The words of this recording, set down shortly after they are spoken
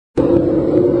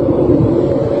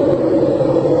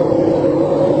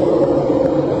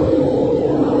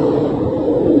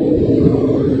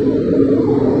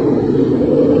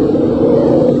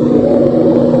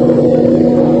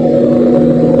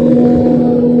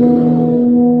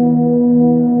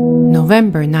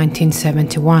November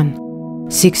 1971,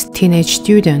 6 teenage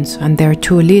students and their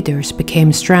 2 leaders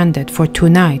became stranded for 2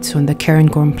 nights on the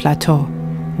Cairngorm Plateau,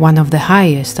 one of the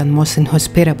highest and most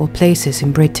inhospitable places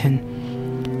in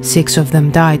Britain. 6 of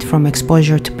them died from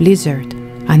exposure to blizzard,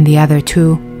 and the other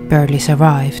 2 barely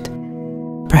survived.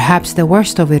 Perhaps the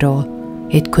worst of it all,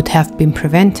 it could have been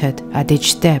prevented at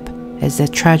each step as the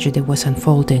tragedy was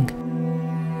unfolding.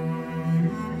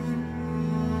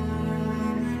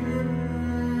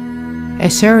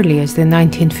 As early as the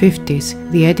 1950s,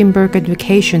 the Edinburgh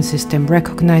education system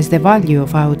recognized the value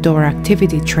of outdoor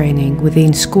activity training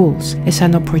within schools as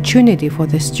an opportunity for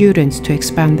the students to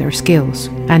expand their skills,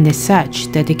 and as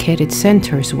such, dedicated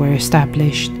centres were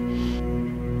established.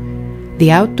 The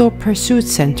Outdoor Pursuit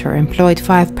Centre employed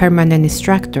 5 permanent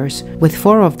instructors, with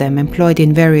 4 of them employed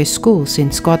in various schools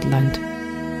in Scotland.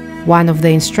 One of the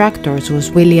instructors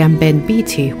was William Ben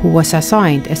Beattie, who was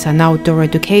assigned as an outdoor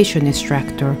education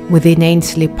instructor within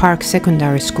Ainslie Park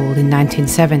Secondary School in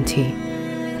 1970.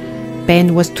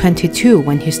 Ben was 22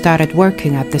 when he started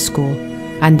working at the school,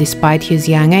 and despite his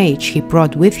young age, he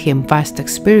brought with him vast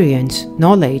experience,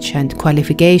 knowledge, and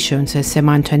qualifications as a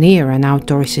mountaineer and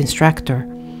outdoors instructor.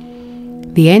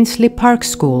 The Ainslie Park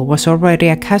School was already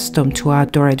accustomed to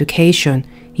outdoor education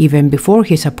even before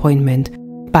his appointment,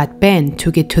 but Ben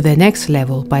took it to the next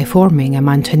level by forming a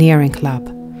mountaineering club.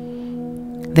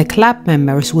 The club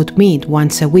members would meet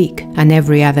once a week and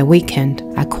every other weekend,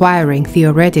 acquiring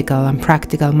theoretical and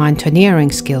practical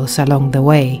mountaineering skills along the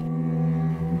way.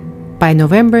 By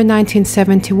November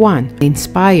 1971,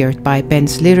 inspired by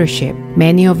Ben's leadership,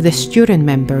 many of the student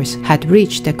members had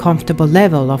reached a comfortable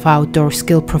level of outdoor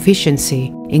skill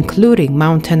proficiency, including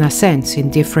mountain ascents in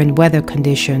different weather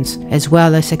conditions, as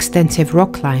well as extensive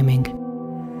rock climbing.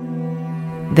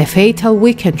 The fatal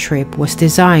weekend trip was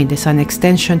designed as an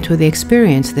extension to the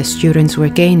experience the students were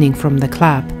gaining from the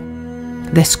club.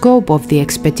 The scope of the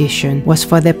expedition was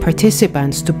for the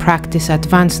participants to practice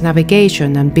advanced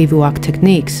navigation and bivouac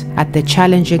techniques at the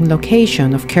challenging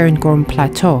location of Cairngorm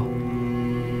Plateau.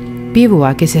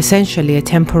 Bivouac is essentially a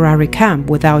temporary camp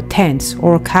without tents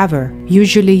or cover,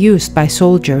 usually used by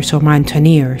soldiers or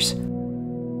mountaineers.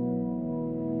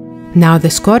 Now, the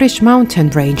Scottish mountain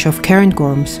range of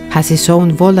Cairngorms has its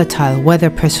own volatile weather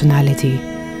personality.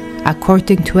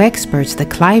 According to experts, the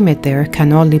climate there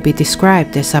can only be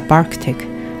described as subarctic.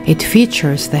 It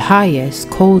features the highest,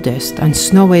 coldest, and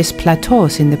snowiest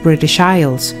plateaus in the British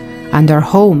Isles, and are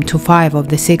home to 5 of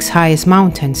the 6 highest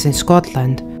mountains in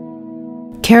Scotland.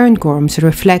 Cairngorms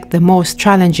reflect the most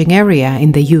challenging area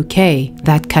in the UK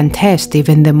that can test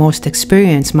even the most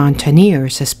experienced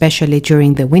mountaineers, especially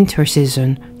during the winter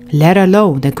season, let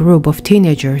alone a group of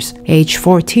teenagers aged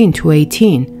 14 to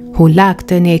 18 who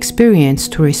lacked any experience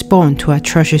to respond to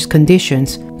atrocious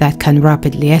conditions that can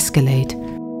rapidly escalate.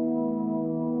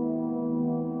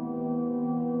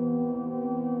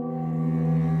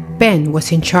 Ben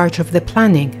was in charge of the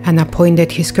planning and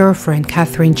appointed his girlfriend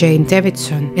Catherine Jane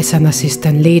Davidson as an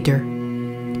assistant leader.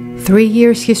 3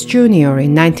 years his junior,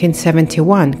 in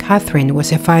 1971, Catherine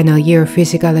was a final-year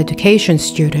physical education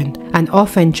student and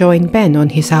often joined Ben on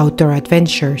his outdoor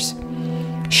adventures.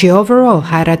 She overall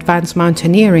had advanced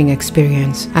mountaineering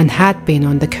experience and had been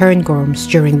on the Cairngorms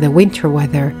during the winter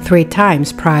weather 3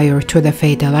 times prior to the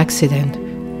fatal accident.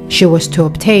 She was to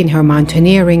obtain her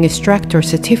mountaineering instructor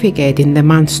certificate in the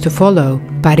months to follow,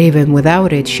 but even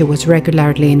without it, she was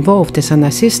regularly involved as an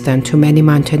assistant to many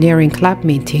mountaineering club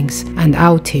meetings and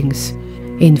outings.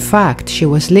 In fact, she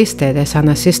was listed as an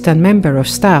assistant member of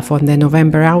staff on the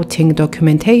November outing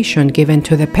documentation given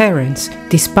to the parents,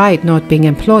 despite not being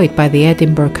employed by the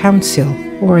Edinburgh Council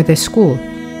or the school.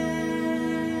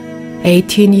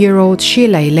 18-year-old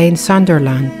Sheila Elaine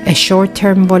Sunderland, a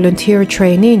short-term volunteer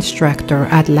trainee instructor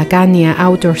at Lagania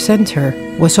Outdoor Centre,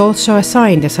 was also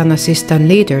assigned as an assistant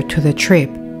leader to the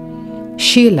trip.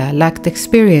 Sheila lacked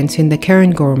experience in the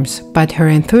Cairngorms, but her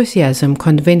enthusiasm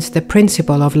convinced the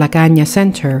principal of Lagania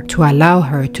Centre to allow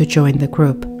her to join the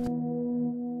group.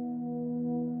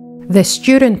 The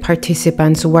student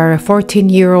participants were a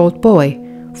 14-year-old boy,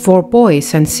 4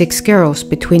 boys and 6 girls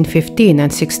between 15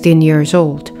 and 16 years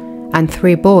old, and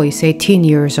 3 boys 18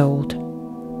 years old.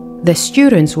 The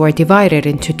students were divided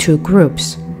into 2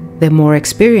 groups. The more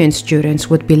experienced students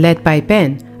would be led by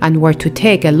Ben and were to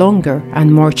take a longer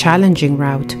and more challenging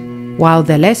route, while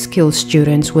the less skilled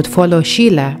students would follow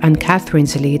Sheila and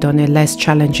Catherine's lead on a less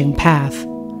challenging path.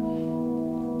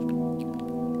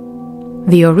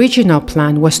 The original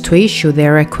plan was to issue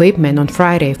their equipment on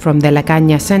Friday from the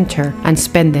Lagania Centre and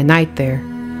spend the night there.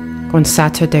 On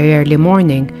Saturday early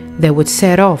morning, they would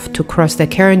set off to cross the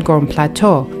Cairngorm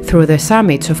Plateau through the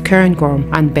summits of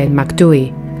Cairngorm and Ben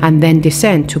Macdui, and then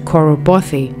descend to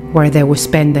Cairngorms, where they would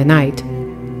spend the night.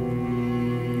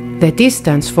 The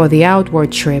distance for the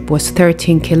outward trip was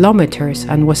 13 kilometers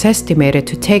and was estimated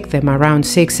to take them around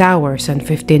 6 hours and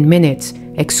 15 minutes,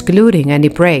 excluding any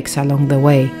breaks along the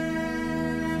way.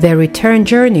 The return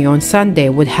journey on Sunday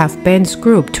would have Ben's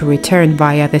group to return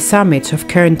via the summits of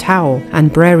Cairntowel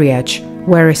and Brereach,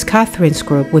 whereas Catherine's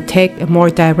group would take a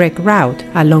more direct route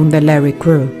along the Lerry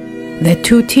Grew. The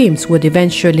two teams would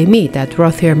eventually meet at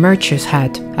Rothier Merchers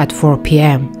Hat at 4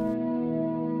 p.m.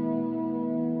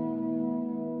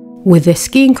 With the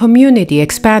skiing community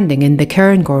expanding in the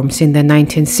Cairngorms in the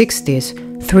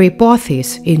 1960s, 3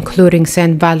 bothies, including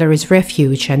St. Valerie's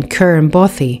Refuge and Cairn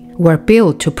Bothy, were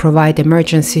built to provide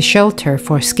emergency shelter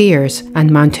for skiers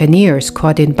and mountaineers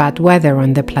caught in bad weather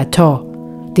on the plateau.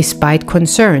 Despite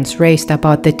concerns raised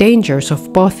about the dangers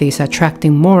of bothies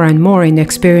attracting more and more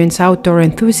inexperienced outdoor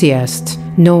enthusiasts,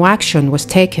 no action was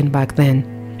taken back then.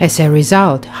 As a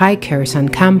result, hikers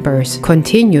and campers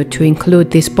continued to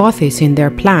include these bothies in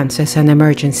their plans as an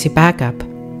emergency backup.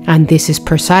 And this is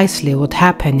precisely what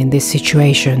happened in this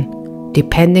situation.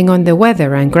 Depending on the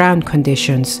weather and ground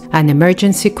conditions, an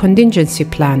emergency contingency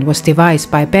plan was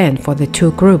devised by Ben for the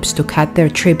two groups to cut their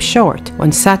trip short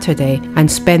on Saturday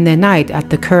and spend the night at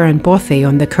the Cairn Bothy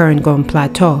on the Cairngorm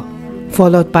Plateau,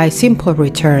 followed by a simple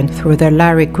return through the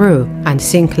Larry Grew and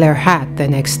Sinclair Hat the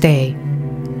next day.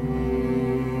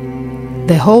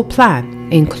 The whole plan,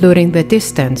 including the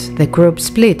distance, the group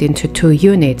split into 2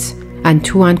 units, and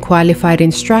 2 unqualified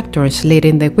instructors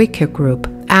leading the Wicker group,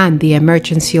 and the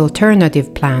emergency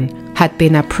alternative plan had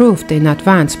been approved in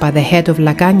advance by the head of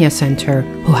Lagana Center,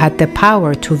 who had the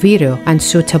power to veto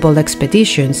unsuitable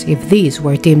expeditions if these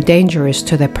were deemed dangerous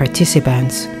to the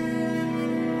participants.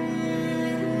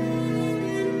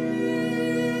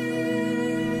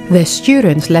 The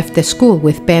students left the school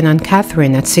with Ben and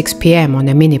Catherine at 6 p.m. on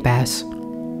a minibus.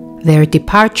 Their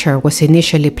departure was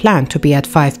initially planned to be at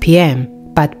 5 p.m.,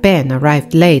 but Ben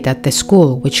arrived late at the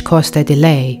school, which caused a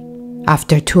delay.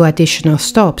 After 2 additional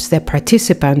stops, the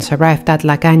participants arrived at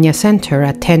Lagana Center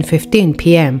at 10:15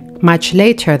 p.m., much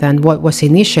later than what was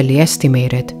initially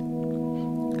estimated.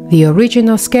 The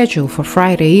original schedule for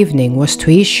Friday evening was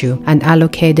to issue and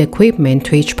allocate equipment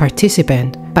to each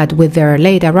participant, but with their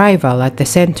late arrival at the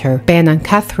center, Ben and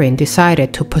Catherine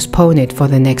decided to postpone it for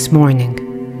the next morning.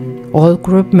 All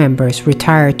group members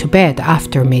retired to bed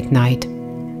after midnight.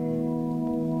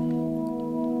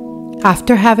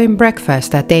 After having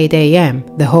breakfast at 8 a.m.,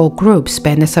 the whole group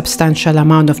spent a substantial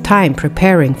amount of time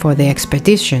preparing for the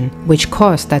expedition, which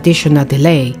caused additional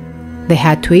delay. They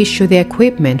had to issue the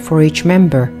equipment for each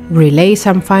member, relay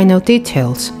some final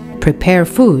details, prepare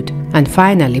food, and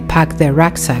finally pack their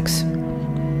rucksacks.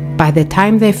 By the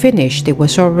time they finished, it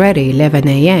was already 11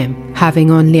 a.m., having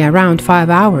only around 5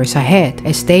 hours ahead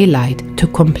as daylight to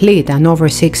complete an over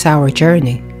 6-hour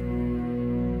journey.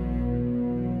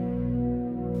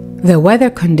 The weather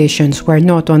conditions were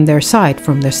not on their side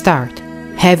from the start.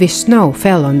 Heavy snow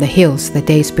fell on the hills the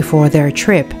days before their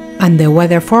trip, and the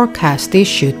weather forecast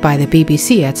issued by the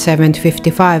BBC at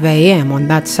 7:55 a.m. on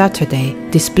that Saturday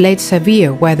displayed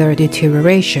severe weather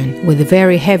deterioration with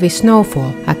very heavy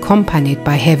snowfall accompanied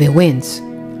by heavy winds.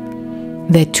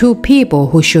 The 2 people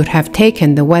who should have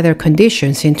taken the weather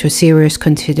conditions into serious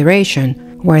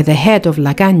consideration were the head of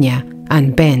Lagana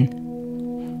and Ben.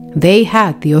 They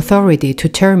had the authority to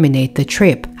terminate the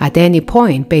trip at any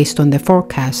point based on the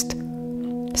forecast.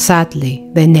 Sadly,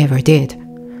 they never did.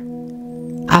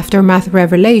 Aftermath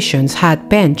revelations had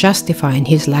Ben justifying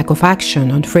his lack of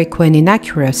action on frequent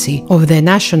inaccuracy of the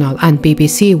national and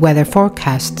BBC weather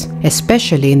forecasts,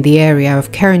 especially in the area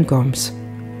of Cairngorms.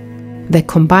 The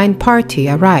combined party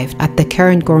arrived at the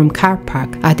Cairngorm car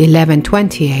park at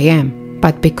 11:20 a.m.,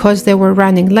 but because they were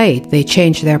running late, they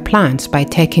changed their plans by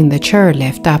taking the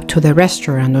chairlift up to the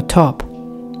restaurant on top.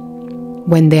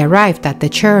 When they arrived at the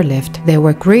chairlift, they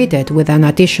were greeted with an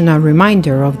additional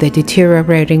reminder of the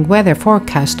deteriorating weather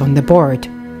forecast on the board,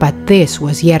 but this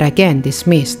was yet again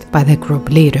dismissed by the group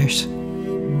leaders.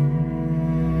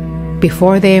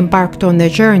 Before they embarked on the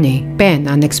journey, Ben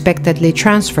unexpectedly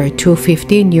transferred 2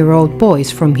 15-year-old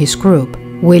boys from his group,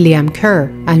 William Kerr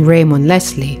and Raymond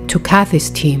Leslie, to Kathy's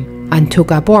team and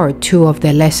took aboard 2 of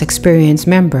the less experienced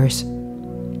members.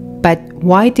 But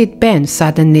why did Ben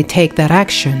suddenly take that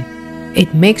action?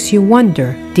 It makes you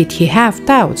wonder, did he have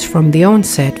doubts from the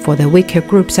onset for the Wicker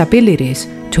group's abilities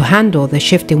to handle the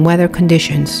shifting weather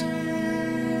conditions?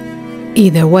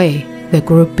 Either way, the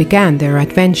group began their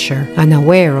adventure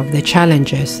unaware of the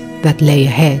challenges that lay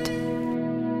ahead.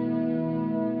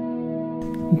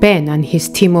 Ben and his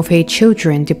team of 8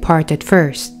 children departed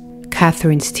first.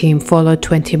 Catherine's team followed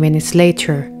 20 minutes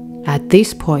later. At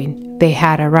this point, they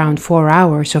had around 4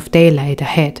 hours of daylight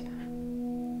ahead.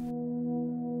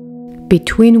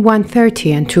 Between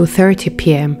 1:30 and 2:30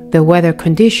 p.m., the weather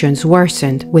conditions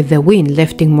worsened, with the wind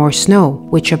lifting more snow,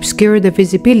 which obscured the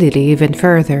visibility even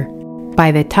further.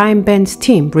 By the time Ben's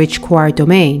team reached Cairngorm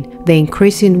Domain, the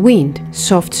increase in wind,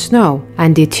 soft snow,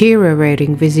 and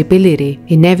deteriorating visibility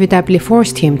inevitably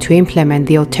forced him to implement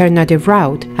the alternative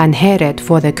route and headed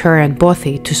for the current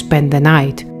bothy to spend the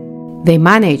night. They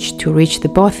managed to reach the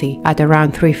bothy at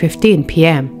around 3:15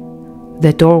 p.m.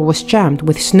 The door was jammed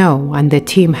with snow and the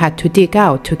team had to dig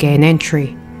out to gain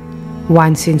entry.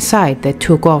 Once inside, they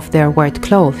took off their wet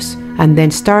clothes and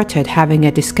then started having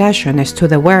a discussion as to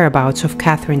the whereabouts of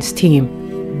Catherine's team.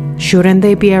 Shouldn't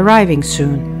they be arriving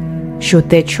soon? Should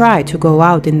they try to go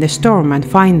out in the storm and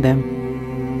find them?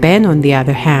 Ben, on the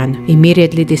other hand,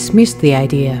 immediately dismissed the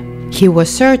idea. He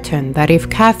was certain that if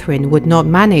Catherine would not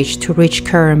manage to reach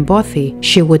Cairngorm Bothy,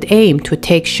 she would aim to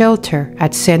take shelter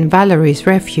at St. Valerie's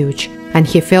Refuge, and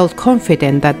he felt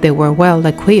confident that they were well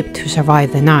equipped to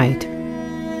survive the night.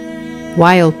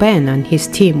 While Ben and his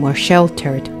team were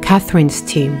sheltered, Catherine's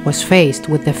team was faced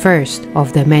with the first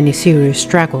of the many serious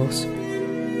struggles.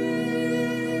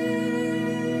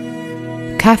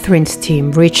 Catherine's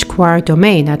team reached Cairngorm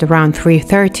Domain at around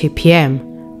 3:30 p.m,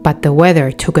 but the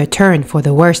weather took a turn for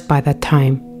the worst by that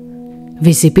time.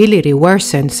 Visibility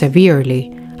worsened severely,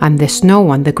 and the snow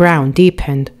on the ground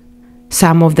deepened.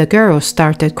 Some of the girls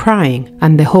started crying,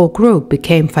 and the whole group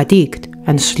became fatigued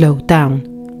and slowed down.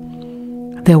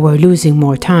 They were losing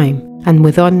more time, and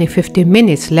with only 15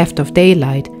 minutes left of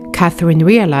daylight, Catherine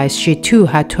realized she too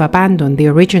had to abandon the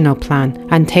original plan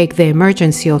and take the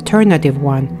emergency alternative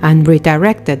one, and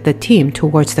redirected the team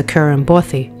towards the Cairngorm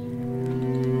Bothy.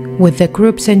 With the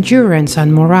group's endurance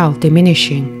and morale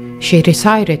diminishing, she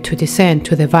decided to descend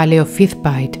to the valley of Feith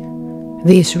Buidhe.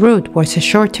 This route was a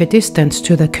shorter distance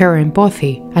to the Cairngorm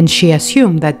Bothy, and she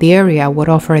assumed that the area would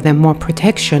offer them more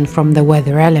protection from the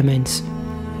weather elements.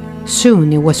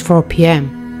 Soon it was 4 p.m.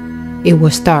 It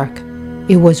was dark.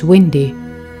 It was windy.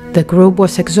 The group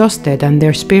was exhausted and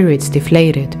their spirits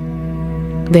deflated.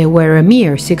 They were a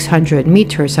mere 600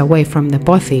 meters away from the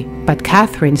bothy, but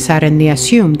Catherine suddenly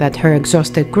assumed that her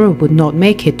exhausted group would not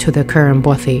make it to the Cairngorm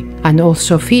Bothy, and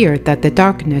also feared that the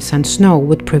darkness and snow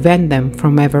would prevent them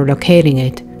from ever locating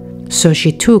it. So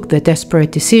she took the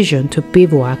desperate decision to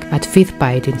bivouac at Feith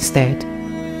Buidhe instead.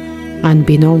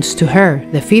 Unbeknownst to her,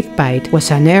 the Feith Buidhe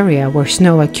was an area where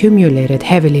snow accumulated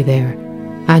heavily there.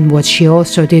 And what she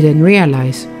also didn't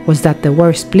realize was that the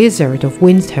worst blizzard of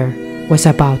winter was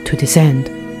about to descend.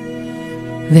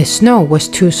 The snow was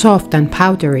too soft and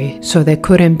powdery, so they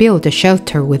couldn't build a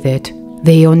shelter with it.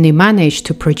 They only managed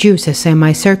to produce a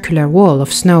semicircular wall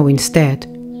of snow instead.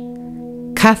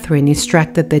 Catherine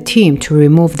instructed the team to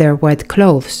remove their wet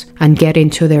clothes and get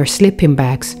into their sleeping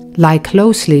bags, lie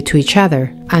closely to each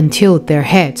other, and tilt their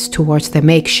heads towards the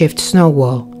makeshift snow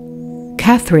wall.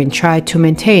 Catherine tried to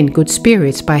maintain good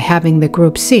spirits by having the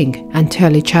group sing and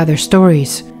tell each other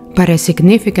stories, but a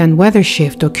significant weather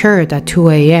shift occurred at 2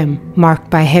 a.m.,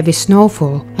 marked by heavy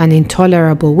snowfall and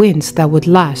intolerable winds that would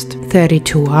last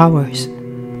 32 hours.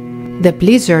 The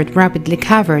blizzard rapidly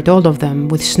covered all of them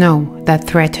with snow that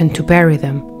threatened to bury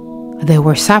them. They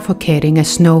were suffocating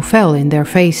as snow fell in their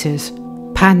faces.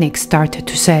 Panic started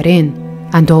to set in,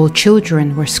 and all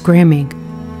children were screaming.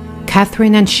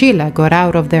 Catherine and Sheila got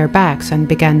out of their bags and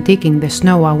began digging the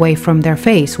snow away from their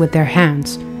face with their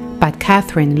hands, but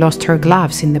Catherine lost her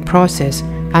gloves in the process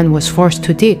and was forced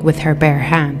to dig with her bare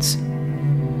hands.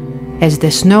 As the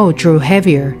snow drew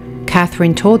heavier,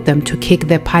 Catherine told them to kick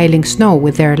the piling snow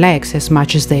with their legs as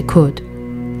much as they could.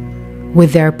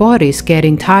 With their bodies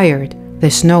getting tired,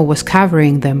 the snow was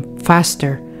covering them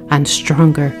faster and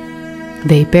stronger.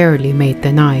 They barely made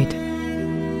the night.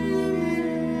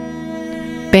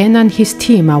 Ben and his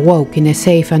team awoke in a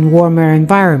safe and warmer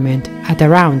environment at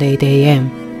around 8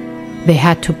 a.m. They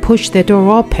had to push the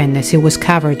door open as it was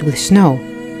covered with snow.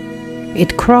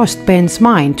 It crossed Ben's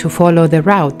mind to follow the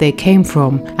route they came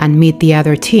from and meet the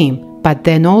other team, but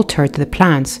then altered the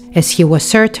plans as he was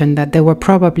certain that they were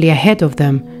probably ahead of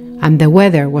them and the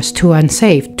weather was too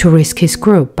unsafe to risk his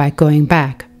group by going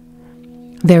back.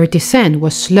 Their descent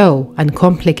was slow and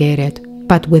complicated,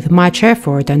 but with much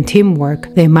effort and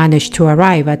teamwork, they managed to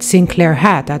arrive at Sinclair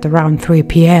Hut at around 3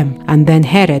 p.m. and then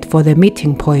headed for the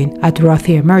meeting point at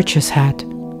Rothier Merch's Hut.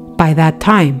 By that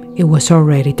time, it was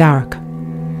already dark.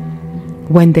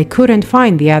 When they couldn't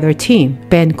find the other team,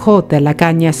 Ben called the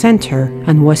Lagana Center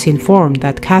and was informed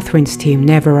that Catherine's team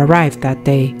never arrived that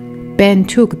day. Ben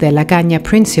took the Lagana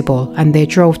principal and they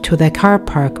drove to the car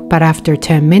park, but after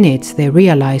 10 minutes they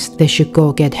realized they should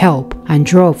go get help and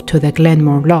drove to the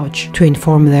Glenmore Lodge to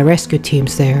inform the rescue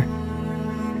teams there.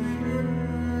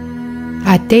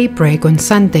 At daybreak on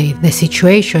Sunday, the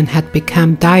situation had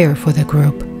become dire for the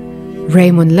group.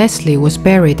 Raymond Leslie was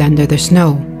buried under the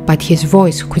snow, but his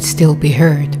voice could still be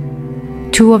heard.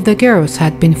 2 of the girls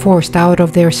had been forced out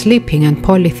of their sleeping and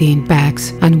polythene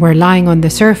bags and were lying on the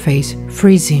surface,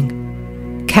 freezing.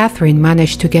 Catherine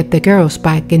managed to get the girls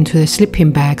back into the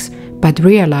sleeping bags, but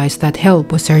realized that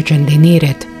help was urgently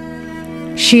needed.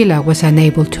 Sheila was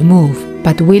unable to move,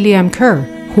 but William Kerr,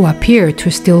 who appeared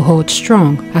to still hold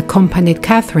strong, accompanied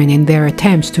Catherine in their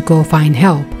attempts to go find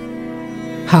help.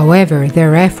 However,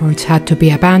 their efforts had to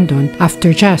be abandoned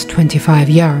after just 25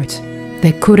 yards.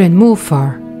 They couldn't move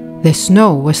far. The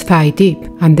snow was thigh-deep,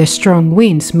 and the strong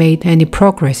winds made any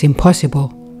progress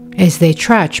impossible. As they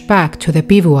trudged back to the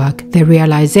bivouac, the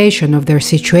realization of their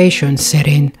situation set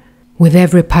in. With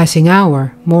every passing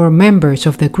hour, more members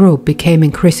of the group became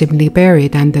increasingly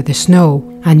buried under the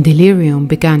snow, and delirium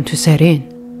began to set in.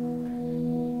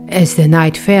 As the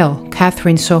night fell,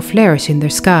 Catherine saw flares in the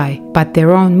sky, but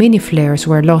their own mini-flares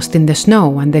were lost in the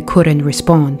snow and they couldn't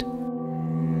respond.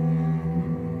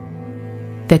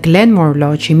 The Glenmore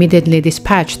Lodge immediately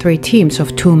dispatched 3 teams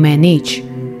of 2 men each.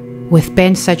 With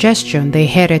Ben's suggestion, they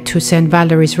headed to St.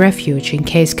 Valerie's Refuge in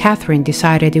case Catherine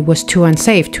decided it was too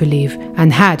unsafe to leave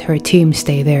and had her team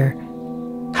stay there.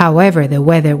 However, the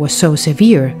weather was so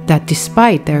severe that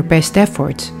despite their best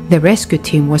efforts, the rescue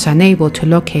team was unable to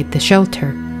locate the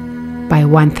shelter. By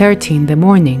 1:30 in the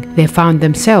morning, they found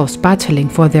themselves battling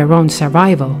for their own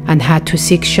survival and had to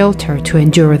seek shelter to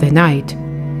endure the night.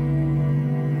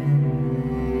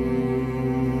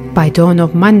 By dawn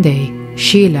of Monday,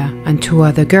 Sheila and 2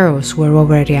 other girls were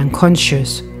already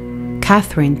unconscious.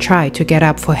 Catherine tried to get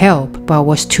up for help but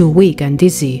was too weak and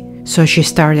dizzy, so she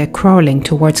started crawling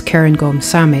towards Cairngorm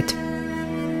summit.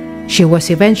 She was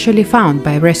eventually found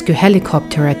by rescue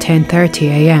helicopter at 10:30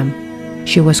 a.m.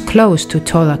 She was close to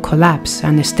total collapse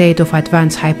and a state of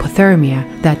advanced hypothermia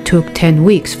that took 10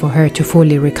 weeks for her to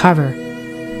fully recover.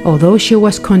 Although she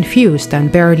was confused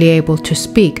and barely able to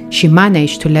speak, she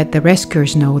managed to let the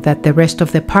rescuers know that the rest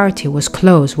of the party was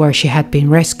close where she had been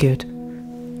rescued.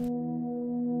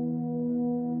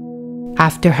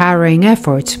 After harrowing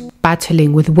efforts,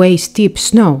 battling with waist-deep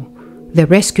snow, the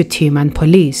rescue team and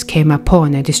police came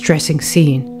upon a distressing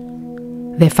scene.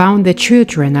 They found the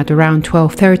children at around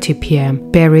 12:30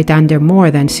 p.m. buried under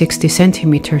more than 60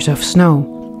 centimeters of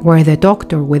snow, where the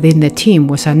doctor within the team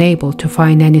was unable to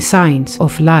find any signs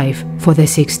of life for the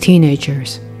 6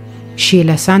 teenagers.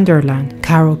 Sheila Sunderland,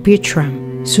 Carol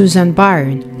Beecham, Susan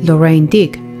Byrne, Lorraine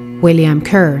Dick, William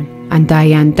Kern, and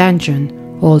Diane Dungeon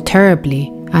all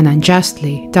terribly and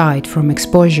unjustly died from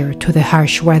exposure to the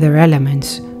harsh weather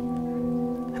elements.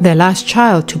 The last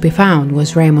child to be found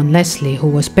was Raymond Leslie, who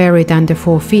was buried under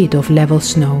 4 feet of level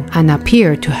snow and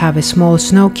appeared to have a small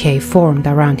snow cave formed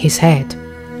around his head.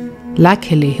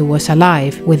 Luckily, he was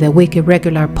alive with a weak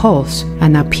irregular pulse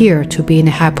and appeared to be in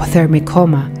a hypothermic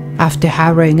coma. After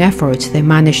harrowing efforts, they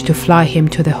managed to fly him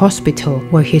to the hospital,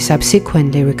 where he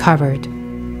subsequently recovered.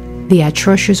 The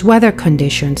atrocious weather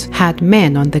conditions had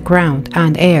men on the ground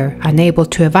and air unable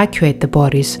to evacuate the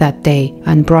bodies that day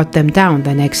and brought them down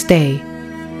the next day.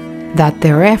 That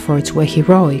their efforts were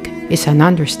heroic is an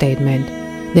understatement.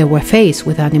 They were faced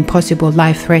with an impossible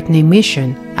life-threatening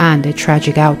mission and a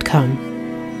tragic outcome.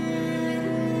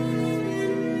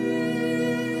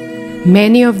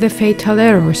 Many of the fatal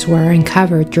errors were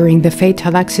uncovered during the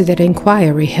fatal accident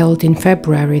inquiry held in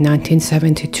February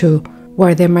 1972,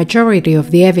 where the majority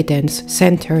of the evidence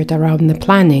centered around the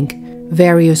planning,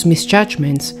 various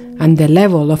misjudgments, and the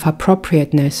level of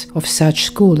appropriateness of such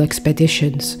school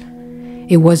expeditions.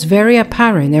 It was very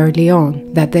apparent early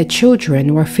on that the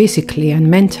children were physically and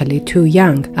mentally too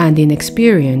young and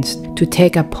inexperienced to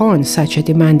take upon such a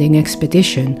demanding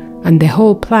expedition, and the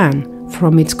whole plan,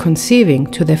 from its conceiving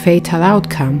to the fatal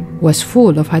outcome, was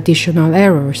full of additional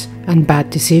errors and bad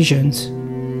decisions.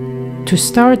 To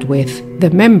start with,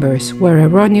 the members were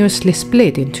erroneously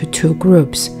split into 2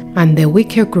 groups, and the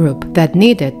weaker group that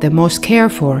needed the most care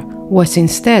for was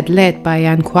instead led by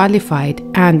unqualified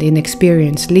and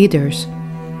inexperienced leaders.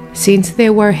 Since they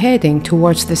were heading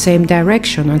towards the same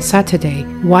direction on Saturday,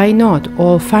 why not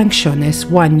all function as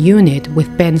one unit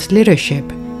with Ben's leadership,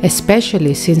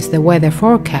 especially since the weather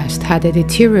forecast had a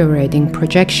deteriorating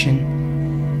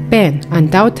projection? Ben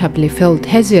undoubtedly felt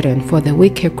hesitant for the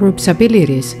weaker group's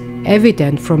abilities,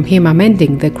 evident from him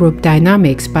amending the group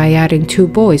dynamics by adding 2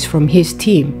 boys from his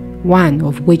team, one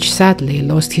of which sadly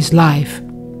lost his life.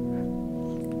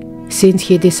 Since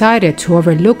he decided to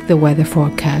overlook the weather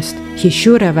forecast, he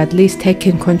should have at least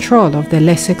taken control of the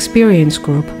less experienced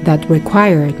group that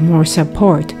required more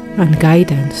support and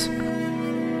guidance.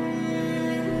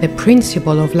 The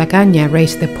principal of Lagana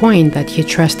raised the point that he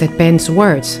trusted Ben's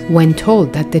words when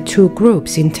told that the two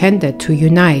groups intended to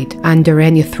unite under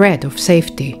any threat of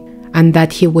safety, and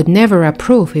that he would never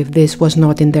approve if this was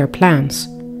not in their plans.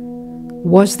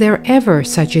 Was there ever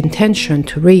such intention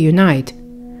to reunite?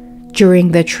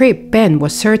 During the trip, Ben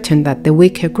was certain that the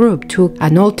weaker group took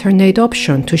an alternate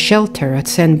option to shelter at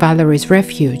St. Valerie's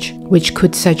Refuge, which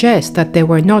could suggest that they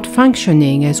were not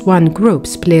functioning as one group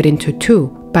split into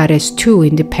two, but as two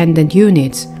independent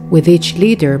units, with each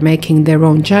leader making their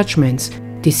own judgments,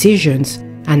 decisions,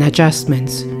 and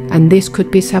adjustments. And this could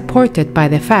be supported by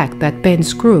the fact that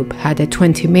Ben's group had a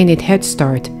 20-minute head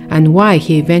start, and why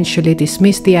he eventually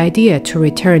dismissed the idea to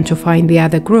return to find the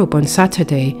other group on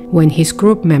Saturday when his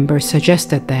group members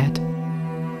suggested that.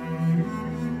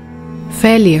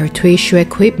 Failure to issue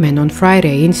equipment on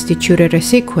Friday instituted a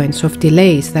sequence of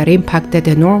delays that impacted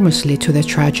enormously to the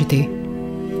tragedy.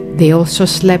 They also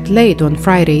slept late on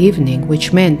Friday evening,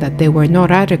 which meant that they were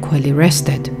not adequately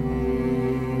rested.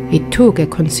 It took a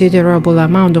considerable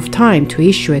amount of time to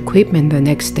issue equipment the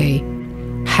next day.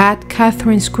 Had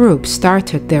Catherine's group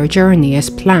started their journey as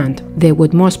planned, they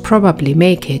would most probably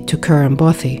make it to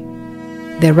Cairngorms.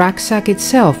 The rucksack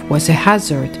itself was a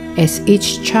hazard, as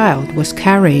each child was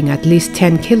carrying at least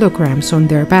 10 kilograms on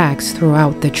their backs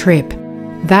throughout the trip.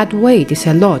 That weight is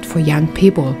a lot for young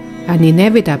people, and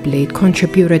inevitably it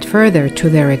contributed further to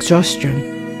their exhaustion.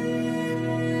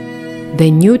 The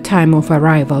new time of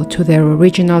arrival to their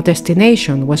original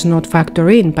destination was not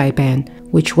factored in by Ben,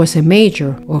 which was a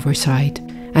major oversight,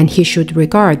 and he should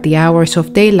regard the hours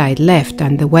of daylight left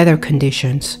and the weather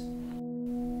conditions.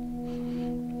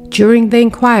 During the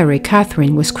inquiry,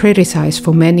 Catherine was criticized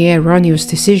for many erroneous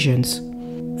decisions.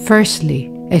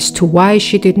 Firstly, as to why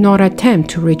she did not attempt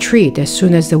to retreat as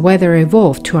soon as the weather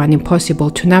evolved to an impossible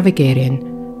to navigate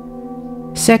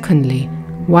in. Secondly,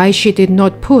 why she did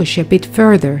not push a bit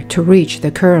further to reach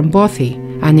the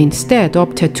Cairngorms and instead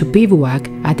opted to bivouac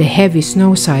at the heavy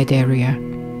snowside area.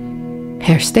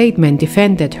 Her statement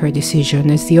defended her decision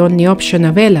as the only option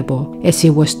available, as it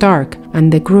was dark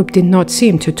and the group did not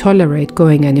seem to tolerate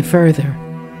going any further.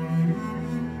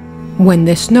 When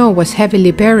the snow was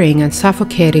heavily burying and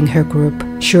suffocating her group,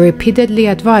 she repeatedly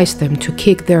advised them to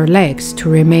kick their legs to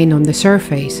remain on the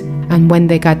surface, and when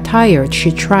they got tired,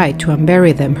 she tried to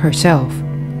unbury them herself.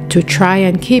 To try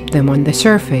and keep them on the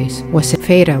surface was a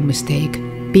fatal mistake.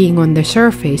 Being on the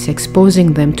surface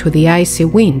exposing them to the icy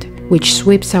wind, which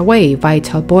sweeps away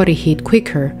vital body heat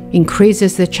quicker,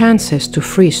 increases the chances to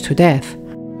freeze to death.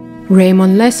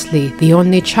 Raymond Leslie, the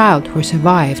only child who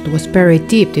survived, was buried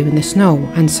deep in the snow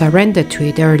and surrendered to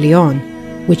it early on,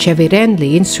 which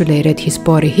evidently insulated his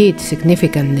body heat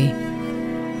significantly.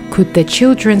 Could the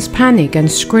children's panic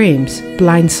and screams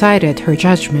blindsided her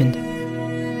judgment?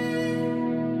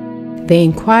 The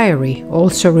inquiry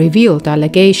also revealed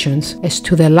allegations as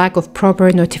to the lack of proper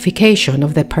notification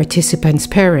of the participants'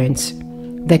 parents.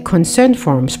 The consent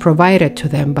forms provided to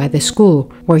them by the school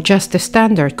were just a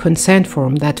standard consent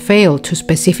form that failed to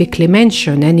specifically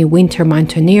mention any winter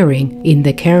mountaineering in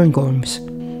the Cairngorms.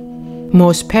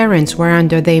 Most parents were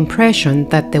under the impression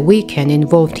that the weekend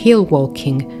involved hill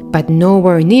walking, but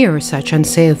nowhere near such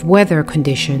unsafe weather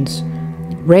conditions.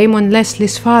 Raymond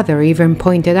Leslie's father even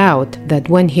pointed out that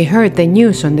when he heard the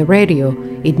news on the radio,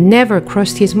 it never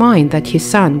crossed his mind that his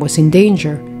son was in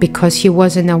danger, because he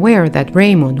wasn't aware that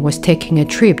Raymond was taking a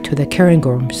trip to the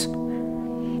Cairngorms.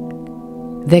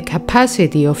 The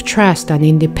capacity of trust and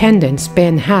independence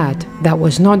Ben had that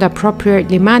was not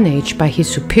appropriately managed by his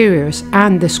superiors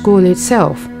and the school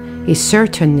itself is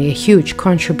certainly a huge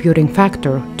contributing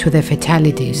factor to the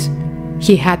fatalities.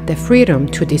 He had the freedom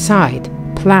to decide,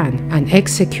 plan and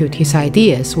execute his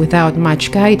ideas without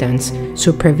much guidance,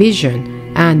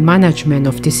 supervision, and management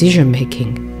of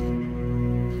decision-making.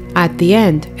 At the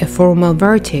end, a formal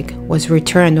verdict was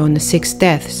returned on the 6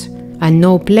 deaths, and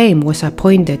no blame was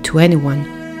appointed to anyone.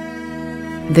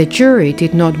 The jury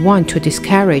did not want to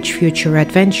discourage future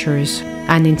adventures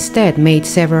and instead made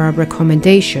several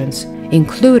recommendations,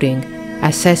 including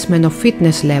assessment of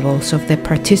fitness levels of the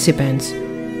participants,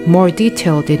 more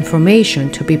detailed information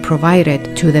to be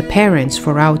provided to the parents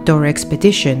for outdoor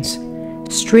expeditions,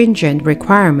 stringent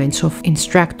requirements of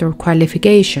instructor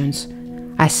qualifications,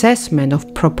 assessment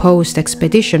of proposed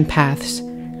expedition paths,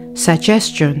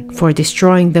 suggestion for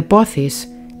destroying the bothies,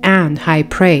 and high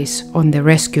praise on the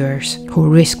rescuers who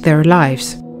risked their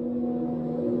lives.